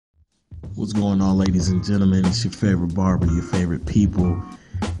What's going on, ladies and gentlemen? It's your favorite barber, your favorite people,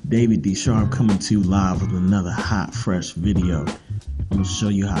 David D'Sharp, coming to you live with another hot, fresh video. I'm going to show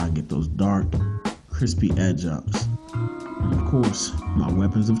you how I get those dark, crispy edge ups. And of course, my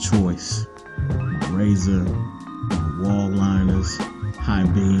weapons of choice, my razor, my wall liners, high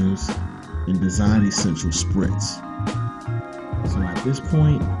beams, and design essential Spritz. So at this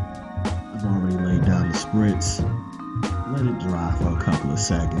point, I've already laid down the Spritz, let it dry for a couple of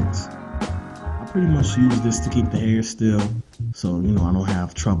seconds. I pretty much use this to keep the hair still, so I don't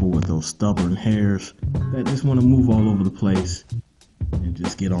have trouble with those stubborn hairs that just want to move all over the place and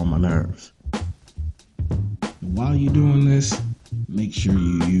just get on my nerves. And while you're doing this, make sure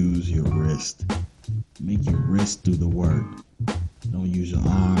you use your wrist. Make your wrist do the work. Don't use your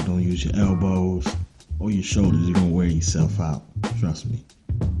arm, don't use your elbows or your shoulders. You're gonna wear yourself out, trust me.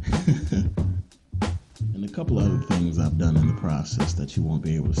 And a couple other things I've done in the process that you won't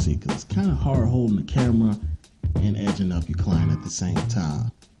be able to see, because it's kind of hard holding the camera and edging up your client at the same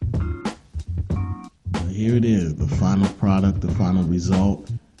time. But here it is, the final product, the final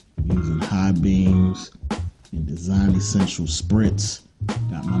result, using high beams and design essential Spritz.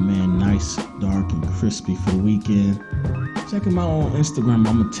 Got my man nice, dark, and crispy for the weekend. Check him out on Instagram.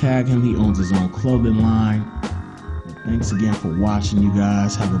 I'm going to tag him. He owns his own clothing line. But thanks again for watching, you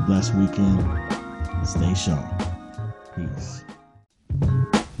guys. Have a blessed weekend. And stay sharp. Peace.